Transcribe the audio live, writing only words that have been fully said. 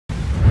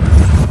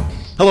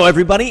Hello,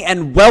 everybody,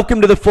 and welcome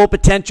to the Full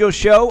Potential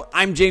Show.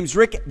 I'm James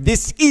Rick.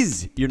 This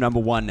is your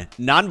 #1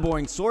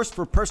 non-boring source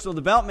for personal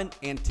development.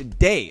 And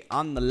today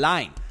on the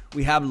line,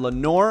 we have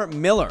Lenore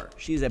Miller.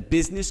 She's a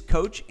business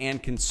coach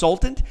and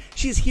consultant.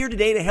 She's here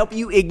today to help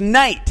you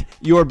ignite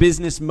your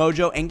business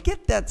mojo and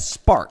get that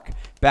spark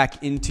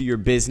back into your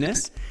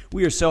business.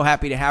 We are so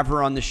happy to have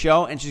her on the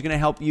show, and she's going to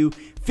help you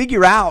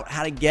figure out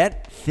how to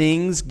get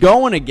things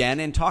going again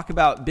and talk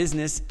about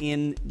business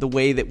in the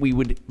way that we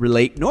would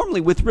relate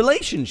normally with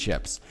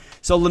relationships.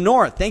 So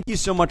Lenore, thank you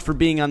so much for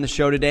being on the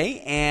show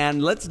today,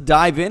 and let's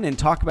dive in and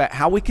talk about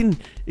how we can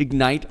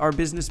ignite our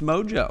business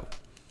mojo.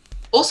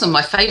 Awesome,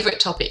 my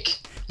favorite topic.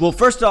 Well,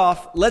 first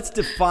off, let's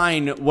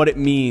define what it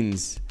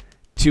means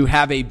to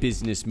have a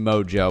business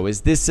mojo.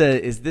 Is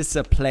this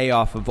a play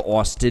off of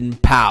Austin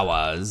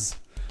Powers?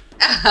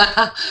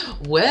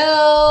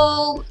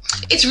 Well,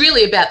 it's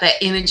really about that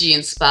energy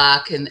and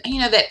spark and,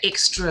 that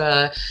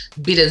extra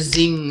bit of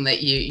zing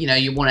that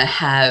you want to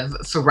have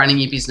for running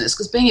your business,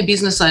 because being a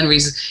business owner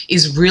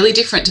is really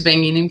different to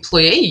being an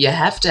employee. You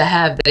have to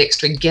have that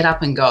extra get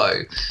up and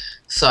go.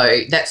 So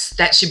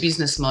that's your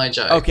business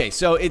mojo. Okay,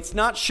 so it's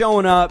not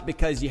showing up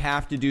because you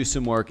have to do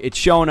some work. It's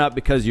showing up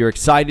because you're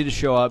excited to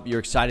show up. You're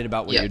excited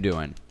about what you're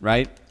doing,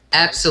 right?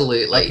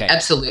 Absolutely. Okay.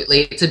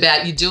 Absolutely. It's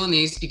about you doing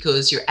this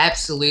because you're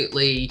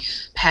absolutely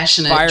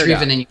passionate,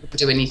 driven, and you can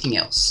do anything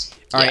else.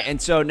 All right.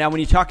 And so now when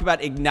you talk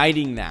about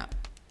igniting that,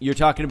 you're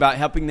talking about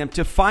helping them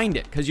to find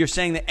it, because you're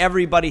saying that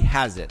everybody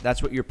has it.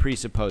 That's what you're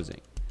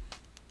presupposing.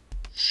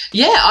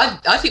 Yeah,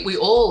 I think we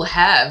all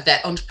have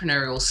that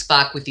entrepreneurial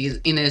spark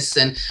within us,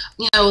 and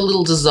a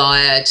little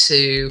desire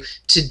to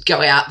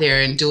go out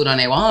there and do it on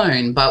our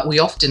own, but we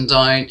often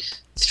don't,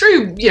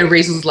 through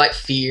reasons like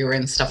fear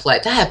and stuff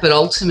like that. But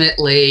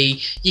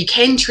ultimately you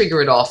can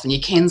trigger it off and you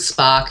can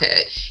spark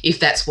it if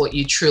that's what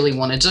you truly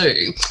want to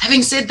do.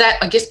 Having said that,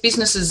 I guess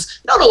business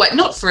is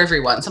not for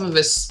everyone. Some of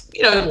us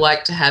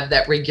like to have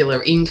that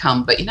regular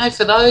income, but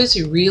for those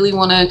who really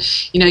want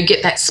to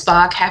get that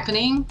spark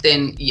happening,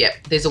 then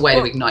there's a way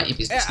to ignite your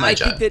business mojo. I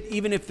think that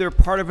even if they're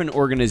part of an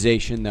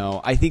organization,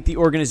 though, I think the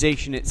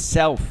organization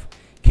itself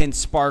can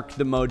spark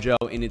the mojo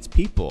in its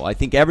people. I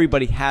think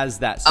everybody has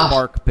that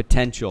spark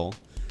potential,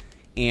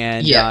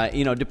 and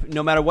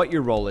no matter what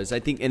your role is, I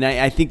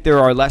think there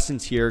are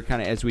lessons here,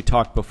 kind of as we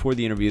talked before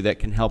the interview, that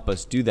can help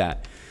us do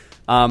that.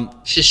 For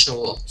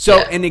sure. So,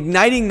 and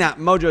igniting that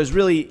mojo is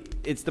really,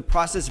 it's the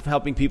process of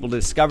helping people to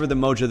discover the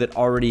mojo that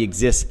already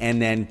exists and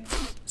then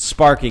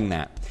sparking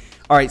that.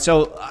 All right,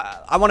 so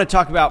I want to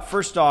talk about,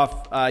 first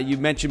off, you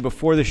mentioned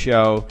before the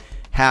show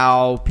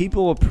how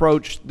people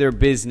approach their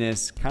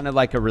business kind of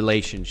like a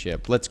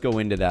relationship. Let's go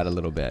into that a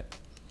little bit.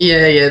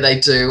 Yeah, they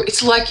do.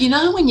 It's like,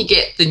 when you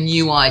get the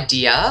new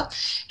idea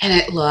and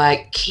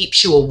it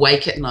keeps you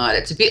awake at night.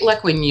 It's a bit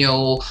like when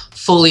you're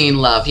fully in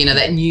love,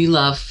 that new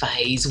love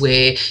phase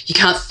where you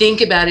can't think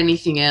about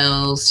anything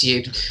else.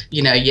 You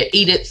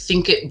eat it,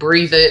 think it,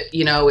 breathe it,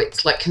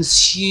 it's like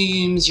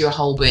consumes your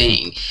whole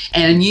being.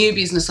 And a new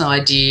business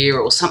idea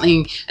or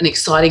something, an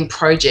exciting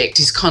project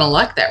is kind of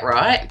like that,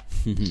 right?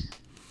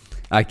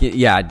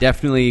 Yeah,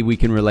 definitely we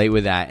can relate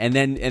with that. And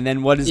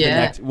then what is the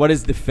next? What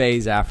is the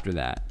phase after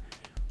that?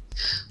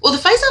 Well, the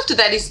phase after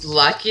that is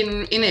like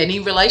in any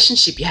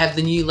relationship, you have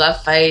the new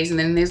love phase, and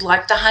then there's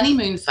like the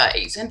honeymoon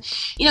phase. And,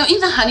 in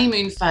the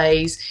honeymoon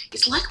phase,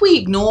 it's like we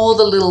ignore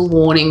the little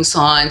warning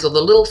signs or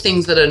the little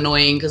things that are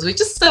annoying because we're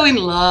just so in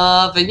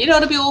love and,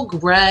 it'll be all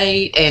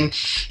great. And,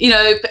 you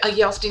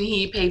often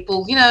hear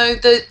people,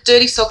 the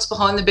dirty socks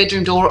behind the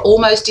bedroom door are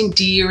almost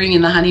endearing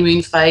in the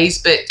honeymoon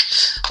phase, but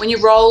when you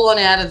roll on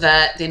out of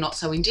that, they're not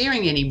so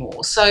endearing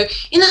anymore. So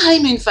in the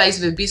honeymoon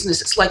phase of a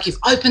business, it's like you've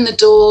opened the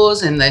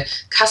doors and the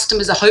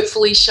customers are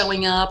hopefully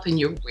showing up and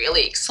you're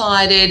really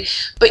excited,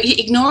 but you're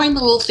ignoring the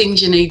little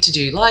things you need to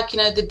do, like,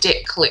 the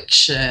debt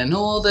collection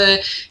or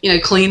the,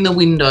 clean the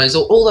windows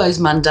or all those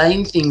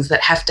mundane things that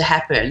have to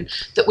happen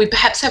that we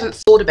perhaps haven't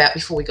thought about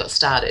before we got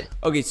started.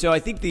 Okay, so I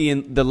think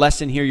the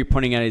lesson here you're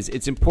pointing out is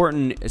it's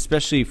important,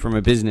 especially from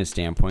a business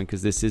standpoint,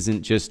 because this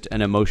isn't just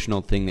an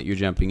emotional thing that you're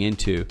jumping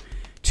into,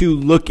 to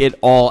look at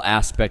all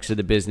aspects of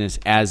the business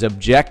as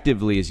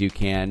objectively as you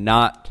can,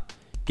 not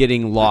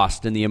getting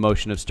lost in the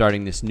emotion of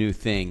starting this new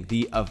thing,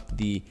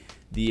 the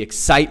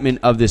excitement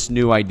of this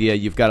new idea.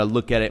 You've got to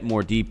look at it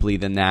more deeply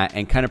than that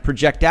and kind of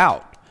project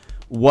out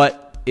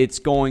what it's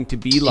going to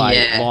be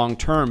like long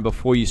term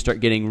before you start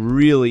getting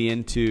really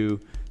into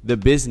the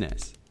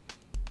business.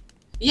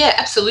 Yeah,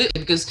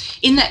 absolutely. Because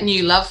in that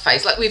new love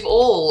phase, like we've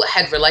all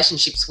had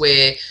relationships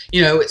where,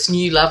 it's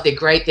new love, they're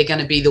great, they're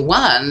going to be the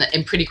one.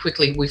 And pretty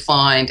quickly we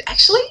find,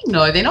 actually,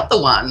 no, they're not the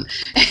one.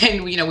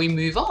 And, we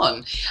move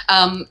on.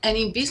 And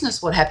in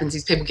business, what happens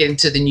is people get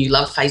into the new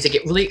love phase. They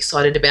get really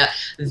excited about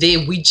their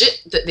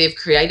widget that they've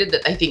created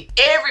that they think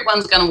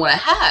everyone's going to want to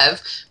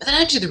have, but they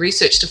don't do the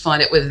research to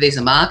find out whether there's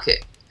a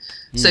market.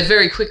 So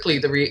very quickly,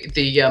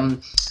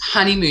 the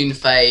honeymoon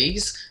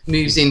phase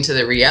moves into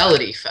the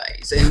reality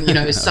phase.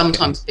 And,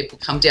 sometimes people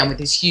come down with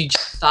this huge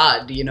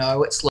thud,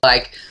 it's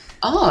like,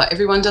 oh,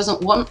 everyone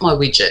doesn't want my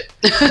widget.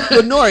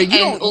 But Nora, you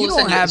And all of a don't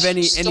sudden have you're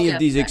any stuck of out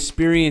these there.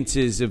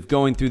 experiences of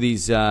going through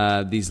these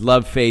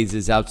love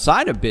phases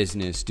outside of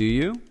business, do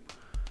you?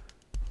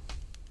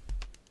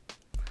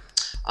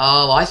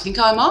 Oh, I think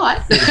I might.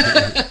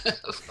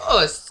 Of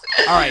course.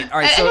 All right.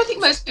 And So I think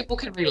most people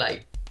can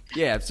relate.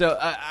 yeah, so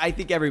I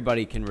think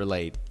everybody can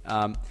relate.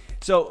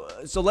 So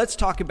let's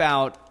talk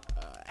about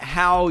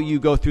how you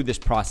go through this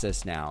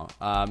process now.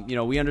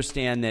 We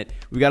understand that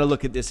we got to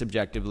look at this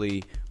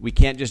objectively. We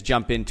can't just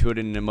jump into it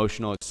in an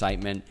emotional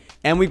excitement,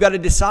 and we've got to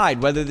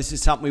decide whether this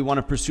is something we want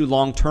to pursue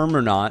long term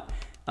or not.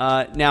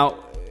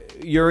 Now,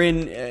 you're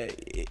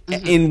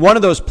in one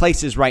of those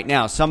places right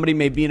now. Somebody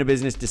may be in a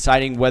business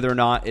deciding whether or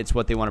not it's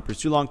what they want to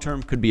pursue long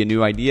term. Could be a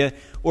new idea,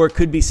 or it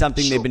could be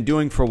something they've been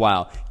doing for a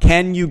while.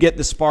 Can you get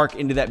the spark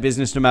into that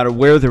business no matter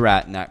where they're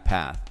at in that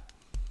path?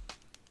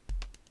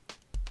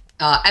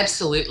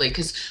 Absolutely,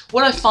 because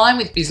what I find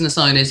with business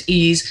owners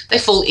is they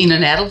fall in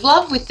and out of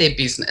love with their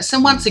business.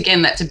 And once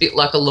again, that's a bit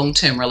like a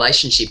long-term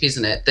relationship,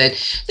 isn't it? That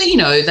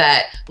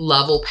that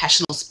love or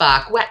passion or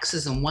spark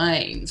waxes and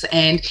wanes,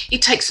 and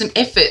it takes some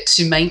effort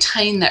to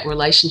maintain that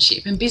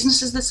relationship. And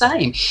business is the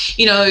same.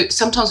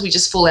 Sometimes we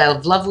just fall out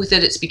of love with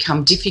it. It's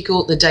become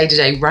difficult. The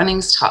day-to-day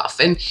running's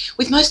tough. And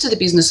with most of the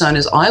business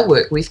owners I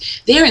work with,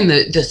 they're in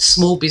the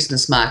small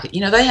business market.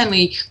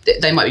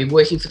 They might be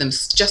working for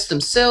just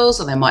themselves,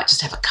 or they might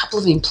just have a couple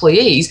of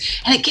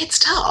employees, and it gets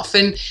tough.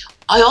 And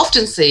I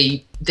often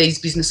see these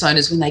business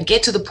owners when they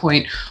get to the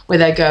point where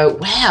they go,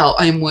 wow,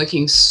 I'm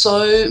working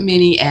so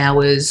many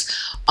hours,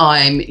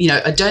 I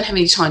don't have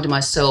any time to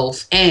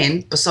myself,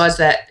 and besides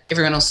that,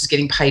 everyone else is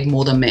getting paid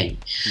more than me.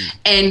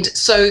 And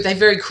so they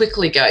very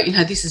quickly go,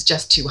 this is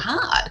just too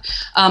hard.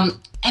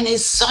 And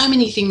there's so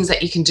many things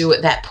that you can do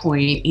at that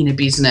point in a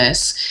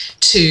business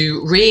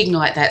to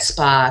reignite that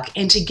spark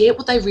and to get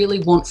what they really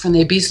want from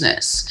their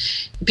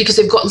business, because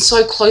they've gotten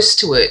so close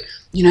to it.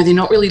 They're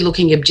not really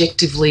looking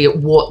objectively at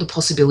what the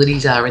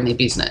possibilities are in their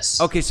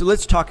business. Okay, so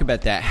let's talk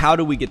about that. How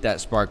do we get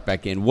that spark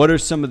back in? What are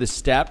some of the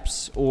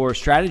steps or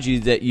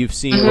strategies that you've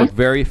seen work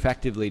very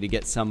effectively to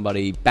get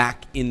somebody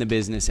back in the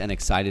business and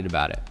excited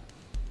about it?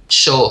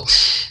 Sure.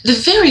 The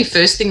very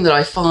first thing that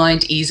I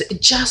find is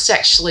just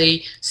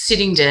actually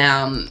sitting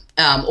down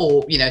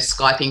or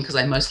Skyping, because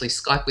I mostly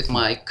Skype with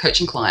my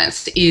coaching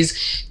clients,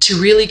 is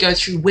to really go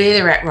through where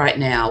they're at right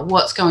now,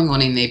 what's going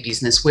on in their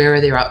business, where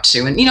are they up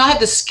to. And, I have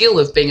the skill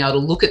of being able to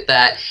look at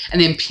that and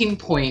then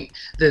pinpoint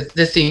the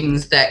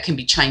things that can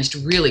be changed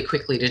really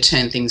quickly to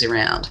turn things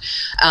around.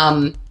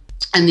 And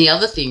the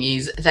other thing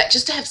is that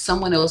just to have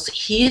someone else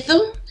hear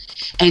them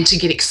and to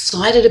get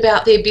excited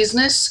about their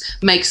business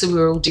makes a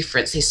real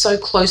difference. They're so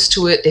close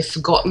to it, they've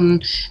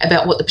forgotten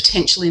about what the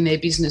potential in their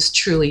business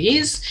truly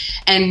is.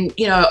 And,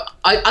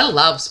 I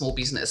love small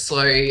business, so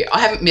I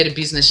haven't met a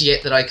business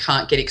yet that I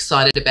can't get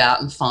excited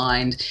about and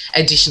find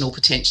additional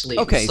potential in.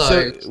 Okay,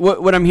 so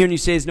what I'm hearing you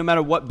say is no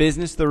matter what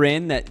business they're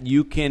in, that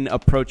you can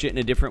approach it in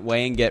a different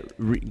way and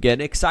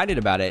get excited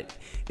about it.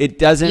 It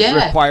doesn't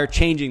require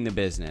changing the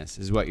business,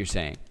 is what you're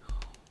saying.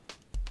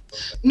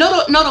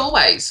 Not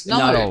always. No,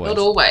 not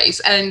always.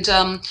 And,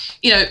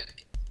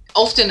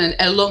 often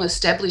a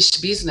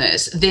long-established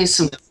business, there's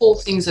some core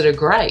things that are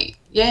great.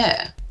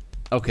 Yeah.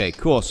 Okay,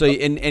 cool. So,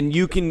 and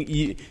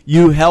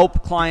you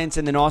help clients,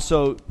 and then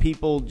also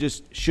people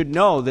just should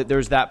know that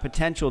there's that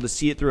potential to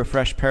see it through a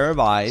fresh pair of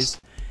eyes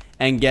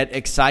and get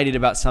excited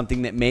about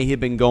something that may have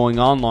been going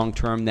on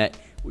long-term that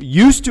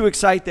used to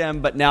excite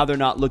them, but now they're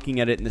not looking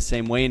at it in the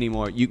same way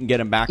anymore. You can get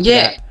them back to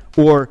that.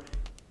 Or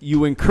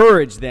you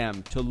encourage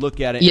them to look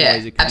at it in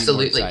ways that can be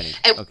more exciting.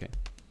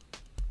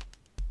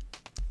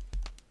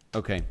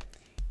 Okay.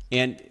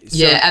 And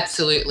so,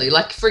 absolutely.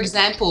 Like, for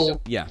example,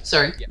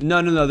 sorry.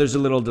 No, there's a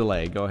little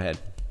delay. Go ahead.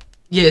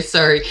 Yeah,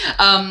 sorry.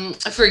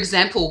 For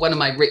example, one of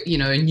my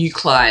new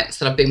clients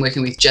that I've been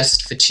working with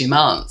just for 2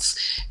 months,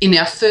 in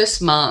our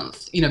first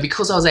month,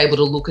 because I was able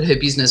to look at her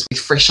business with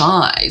fresh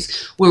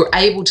eyes, we were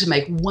able to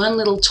make one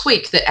little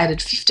tweak that added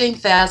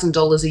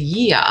 $15,000 a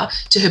year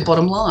to her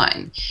bottom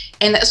line.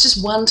 And that's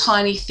just one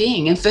tiny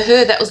thing. And for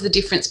her, that was the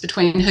difference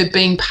between her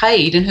being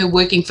paid and her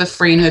working for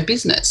free in her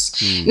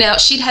business. Now,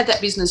 she'd had that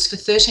business for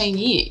 13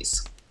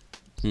 years.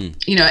 And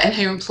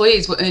her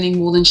employees were earning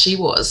more than she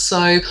was.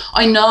 So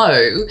I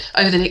know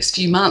over the next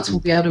few months we'll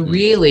be able to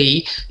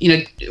really,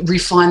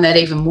 refine that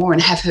even more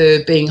and have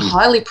her being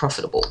highly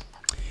profitable.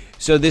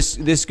 So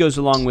this goes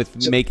along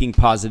with making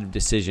positive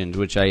decisions,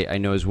 which I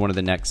know is one of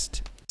the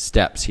next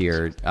steps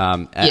here.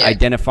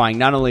 Identifying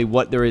not only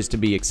what there is to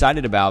be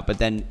excited about, but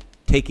then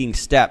taking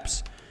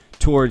steps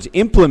towards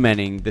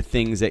implementing the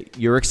things that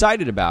you're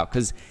excited about,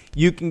 because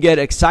you can get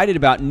excited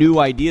about new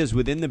ideas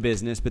within the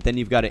business, but then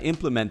you've got to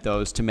implement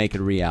those to make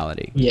it a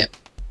reality. Yeah.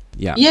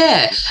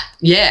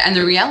 And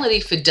the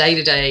reality for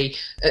day-to-day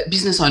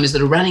business owners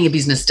that are running a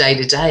business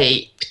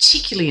day-to-day,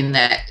 particularly in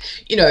that,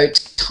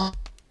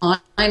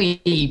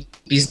 tiny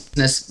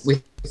business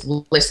with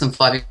less than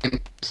 5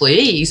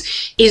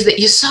 employees is that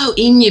you're so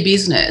in your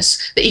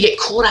business that you get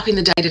caught up in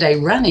the day-to-day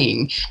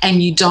running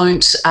and you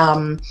don't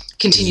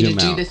continue to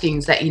do the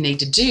things that you need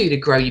to do to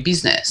grow your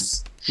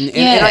business.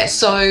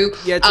 So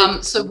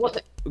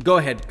what... Go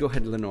ahead,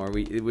 Lenore.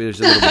 There's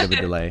a little bit of a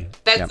delay.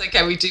 That's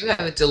okay. We do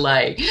have a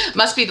delay.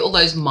 Must be all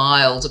those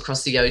miles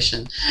across the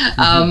ocean.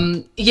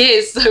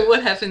 So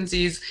what happens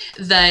is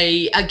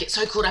they get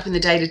so caught up in the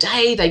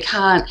day-to-day, they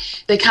can't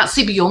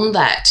see beyond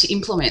that to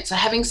implement. So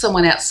having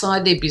someone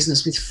outside their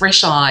business with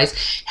fresh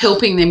eyes,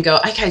 helping them go,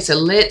 okay, so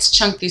let's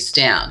chunk this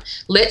down.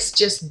 Let's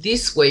just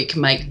this week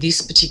make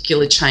this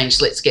particular change.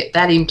 Let's get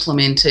that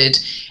implemented,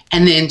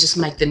 and then just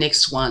make the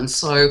next one.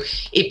 So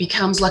it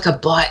becomes like a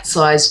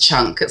bite-sized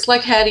chunk. It's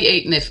like how do you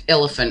eat an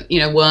elephant,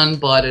 one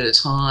bite at a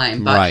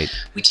time. But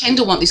we tend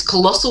to want this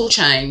colossal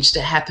change to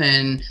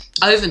happen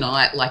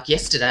overnight, like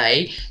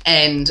yesterday,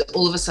 and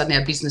all of a sudden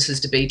our business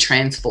is to be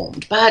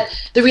transformed. But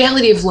the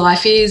reality of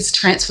life is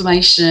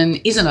transformation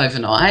isn't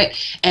overnight,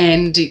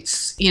 and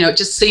it's, it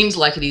just seems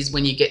like it is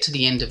when you get to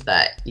the end of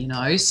that,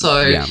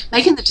 So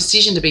making the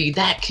decision to be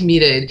that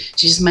committed to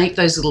just make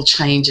those little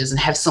changes and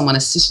have someone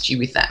assist you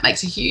with that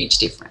makes a huge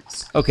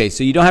difference. Okay,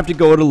 so you don't have to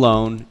go it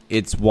alone.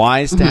 It's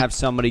wise to have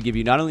somebody give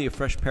you not only a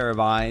fresh pair of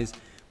eyes,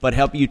 but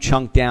help you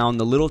chunk down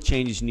the little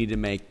changes you need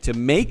to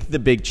make the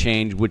big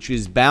change, which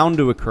is bound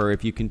to occur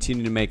if you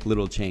continue to make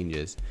little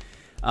changes.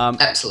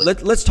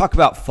 Absolutely. Let's talk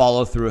about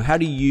follow through. How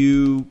do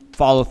you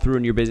follow through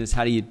in your business?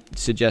 How do you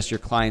suggest your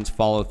clients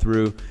follow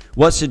through?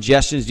 What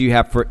suggestions do you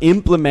have for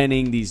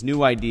implementing these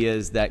new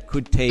ideas that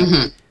could take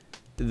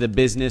the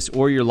business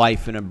or your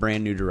life in a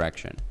brand new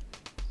direction?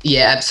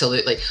 Yeah,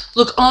 absolutely.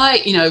 Look,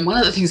 one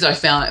of the things that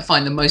I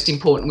find the most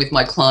important with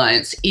my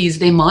clients is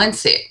their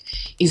mindset,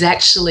 is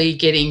actually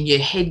getting your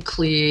head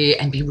clear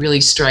and be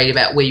really straight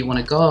about where you want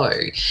to go.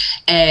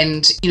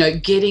 And,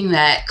 getting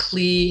that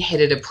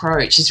clear-headed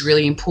approach is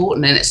really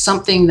important. And it's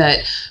something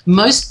that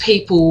most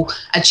people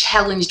are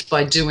challenged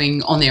by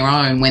doing on their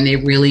own when they're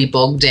really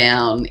bogged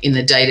down in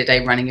the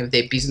day-to-day running of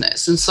their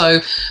business. And so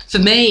for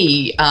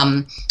me,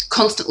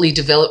 constantly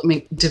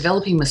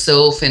developing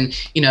myself and,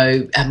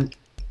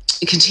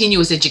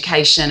 continuous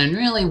education and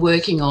really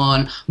working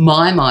on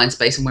my mind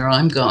space and where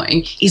I'm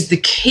going is the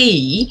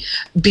key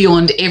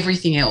beyond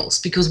everything else,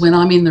 because when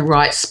I'm in the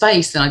right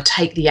space, then I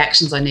take the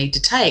actions I need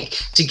to take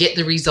to get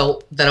the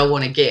result that I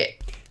want to get.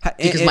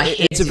 Because my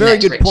head's it's a very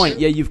good point.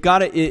 Yeah, you've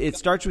got it. It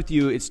starts with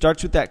you. It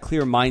starts with that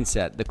clear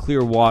mindset, the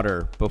clear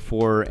water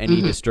before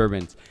any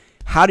disturbance.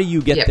 How do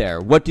you get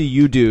there? What do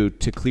you do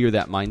to clear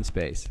that mind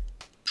space?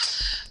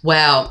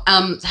 Wow,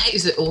 that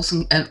is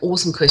an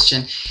awesome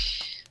question.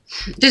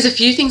 There's a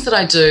few things that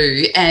I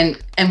do, and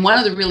one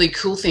of the really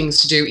cool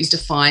things to do is to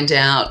find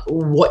out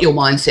what your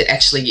mindset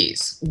actually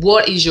is.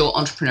 What is your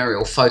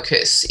entrepreneurial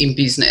focus in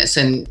business?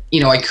 And,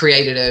 I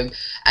created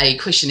a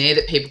questionnaire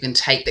that people can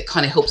take that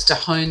kind of helps to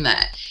hone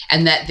that.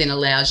 And that then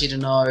allows you to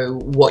know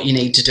what you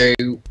need to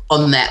do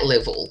on that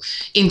level.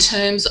 In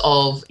terms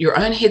of your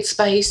own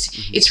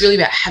headspace, it's really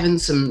about having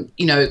some,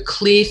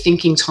 clear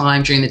thinking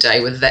time during the day,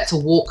 whether that's a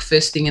walk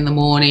first thing in the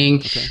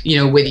morning,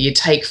 whether you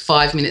take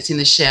 5 minutes in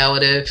the shower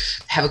to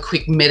have a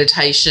quick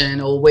meditation,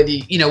 or whether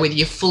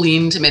you're fully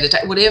into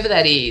meditate, whatever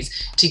that is,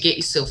 to get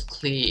yourself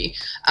clear.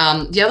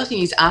 The other thing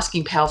is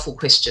asking powerful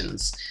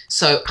questions.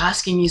 So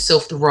asking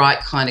yourself the right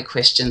kind of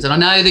questions. And I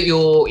know that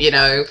you're,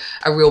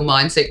 a real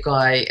mindset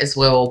guy as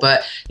well,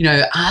 but,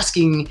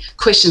 asking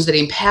questions that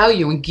empower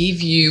you and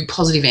give you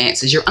positive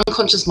answers. Your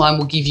unconscious mind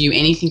will give you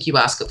anything you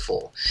ask it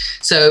for.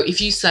 So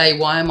if you say,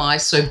 why am I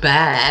so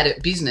bad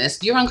at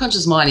business? Your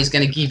unconscious mind is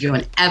going to give you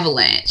an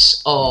avalanche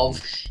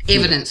of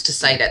evidence to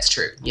say that's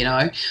true,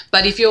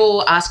 But if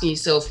you're asking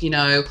yourself,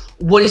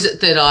 what is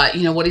it that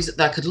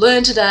I could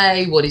learn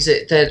today? What is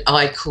it that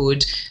I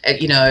could,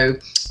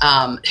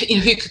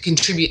 who could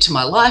contribute to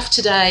my life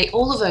today?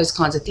 All of those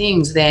kinds of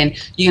things, then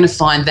you're going to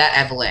find that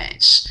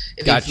avalanche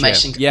of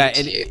information. Yeah,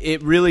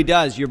 it really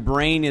does. Your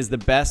brain is the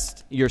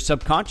best, your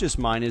subconscious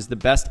mind is the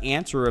best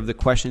answer of the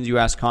questions you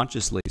ask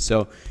consciously.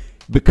 So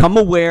become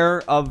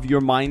aware of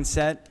your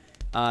mindset.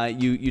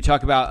 You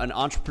talk about an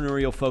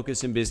entrepreneurial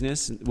focus in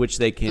business, which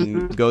they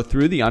can go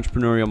through the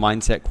entrepreneurial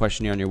mindset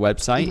questionnaire on your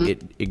website at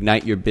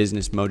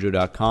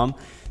igniteyourbusinessmojo.com.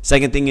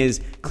 Second thing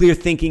is clear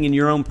thinking in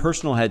your own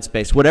personal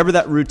headspace. Whatever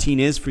that routine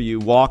is for you,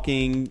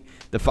 walking,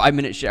 the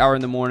 5-minute shower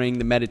in the morning,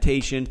 the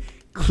meditation,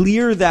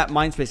 clear that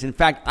mind space. In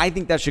fact, I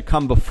think that should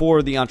come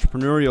before the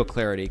entrepreneurial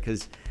clarity,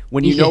 because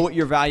when you know what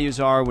your values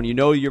are, when you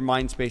know your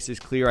mind space is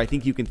clear, I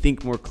think you can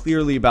think more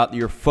clearly about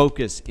your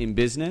focus in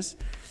business.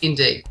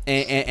 Indeed.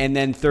 And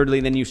then thirdly,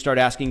 then you start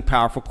asking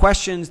powerful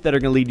questions that are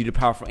going to lead you to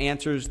powerful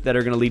answers that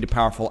are going to lead to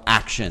powerful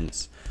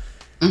actions.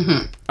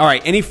 All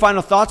right. Any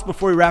final thoughts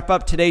before we wrap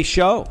up today's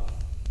show?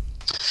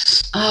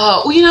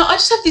 I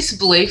just have this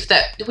belief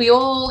that we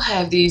all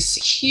have this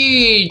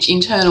huge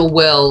internal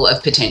well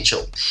of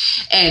potential,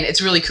 and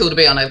it's really cool to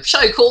be on a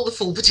show called The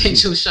Full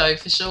Potential Show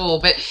for sure.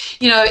 But,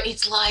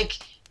 it's like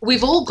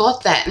we've all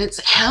got that, and it's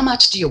how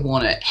much do you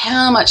want it?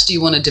 How much do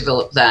you want to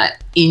develop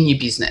that? in your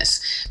business,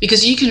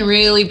 because you can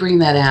really bring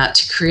that out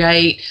to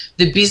create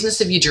the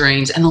business of your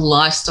dreams and the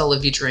lifestyle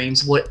of your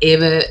dreams,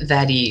 whatever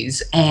that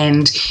is.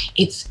 And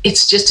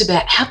it's just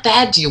about how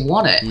bad do you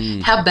want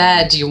it? How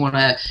bad do you want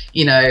to,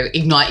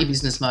 ignite your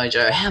business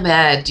mojo? How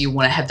bad do you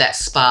want to have that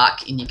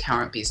spark in your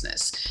current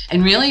business?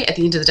 And really, at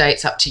the end of the day,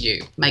 it's up to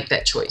you. Make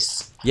that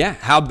choice. Yeah.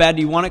 How bad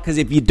do you want it? Because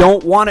if you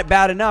don't want it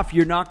bad enough,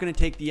 you're not going to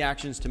take the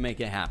actions to make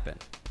it happen.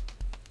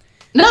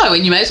 No,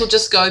 and you may as well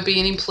just go be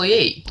an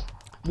employee.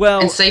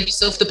 Well, and save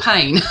yourself the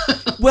pain.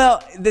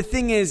 Well, the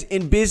thing is,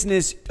 in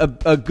business,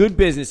 a good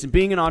business, and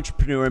being an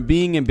entrepreneur and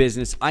being in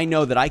business, I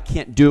know that I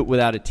can't do it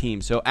without a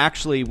team. So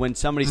actually, when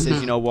somebody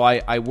says,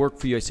 I work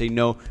for you, I say,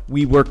 no,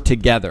 we work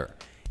together.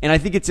 And I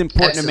think it's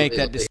important to make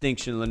that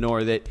distinction,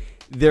 Lenore, that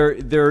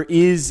there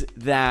is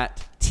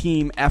that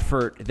team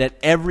effort, that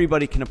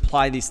everybody can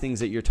apply these things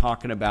that you're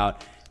talking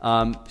about.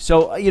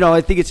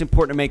 I think it's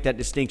important to make that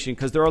distinction,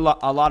 because there are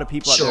a lot of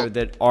people out there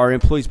that are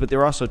employees, but there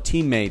are also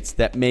teammates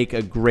that make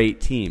a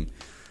great team.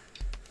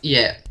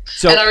 Yeah.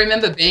 And I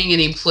remember being an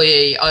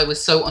employee, I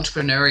was so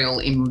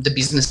entrepreneurial in the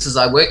businesses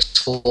I worked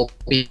for,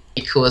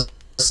 because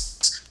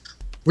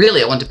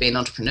really I wanted to be an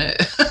entrepreneur.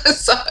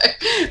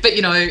 But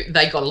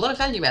they got a lot of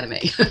value out of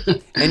me.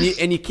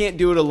 and you can't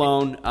do it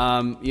alone.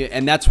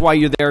 And that's why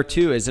you're there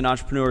too, as an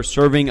entrepreneur,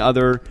 serving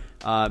other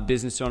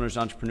business owners,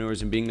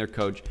 entrepreneurs, and being their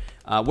coach.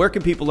 Where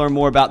can people learn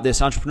more about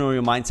this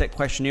entrepreneurial mindset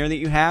questionnaire that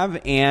you have,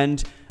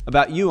 and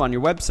about you on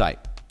your website?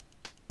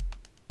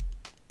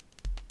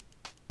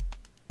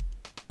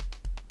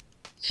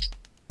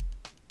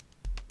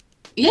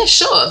 Yeah,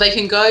 sure. They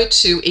can go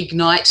to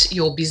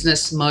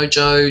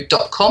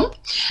igniteyourbusinessmojo.com,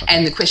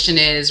 and the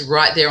questionnaire is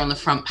right there on the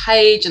front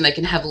page, and they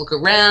can have a look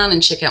around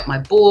and check out my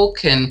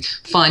book and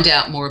find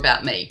out more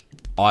about me.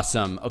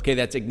 Awesome. Okay,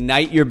 that's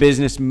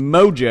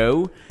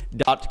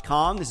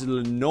igniteyourbusinessmojo.com. This is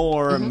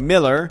Lenore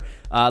Miller.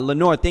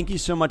 Lenore, thank you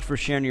so much for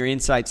sharing your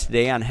insights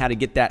today on how to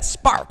get that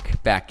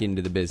spark back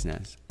into the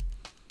business.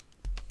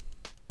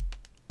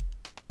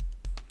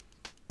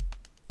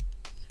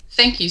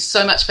 Thank you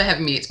so much for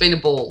having me. It's been a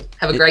ball.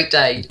 Have a great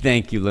day.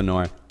 Thank you,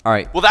 Lenore. All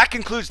right. Well, that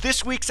concludes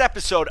this week's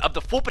episode of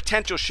The Full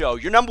Potential Show,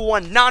 your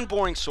 #1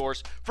 non-boring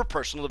source for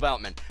personal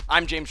development.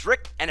 I'm James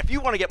Rick, and if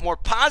you want to get more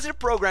positive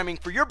programming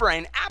for your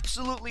brain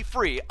absolutely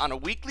free on a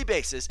weekly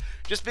basis,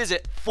 just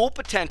visit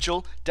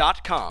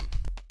fullpotential.com.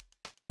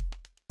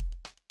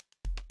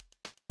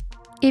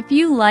 If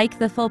you like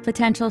The Full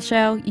Potential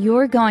Show,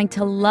 you're going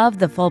to love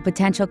the Full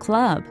Potential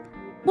Club.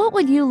 What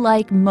would you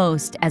like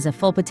most as a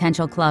Full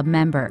Potential Club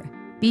member?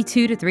 Be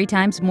 2 to 3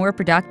 times more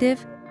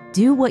productive?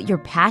 Do what you're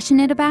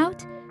passionate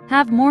about?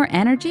 Have more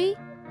energy?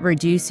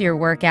 Reduce your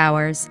work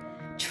hours?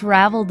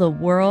 Travel the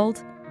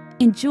world?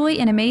 Enjoy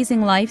an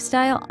amazing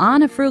lifestyle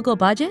on a frugal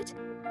budget?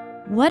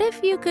 What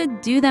if you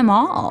could do them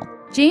all?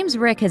 James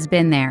Rick has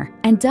been there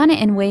and done it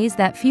in ways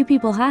that few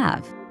people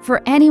have.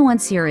 For anyone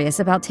serious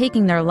about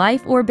taking their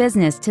life or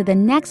business to the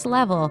next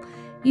level,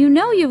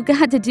 you've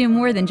got to do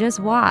more than just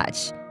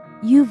watch.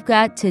 You've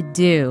got to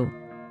do.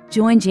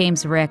 Join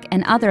James Rick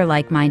and other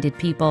like-minded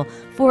people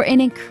for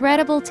an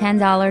incredible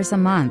 $10 a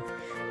month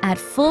at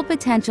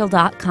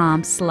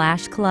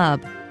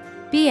fullpotential.com/club.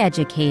 Be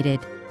educated.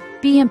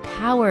 Be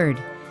empowered.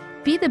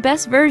 Be the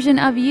best version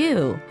of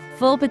you.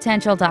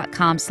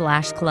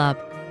 fullpotential.com/club.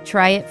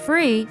 Try it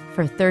free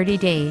for 30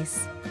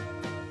 days.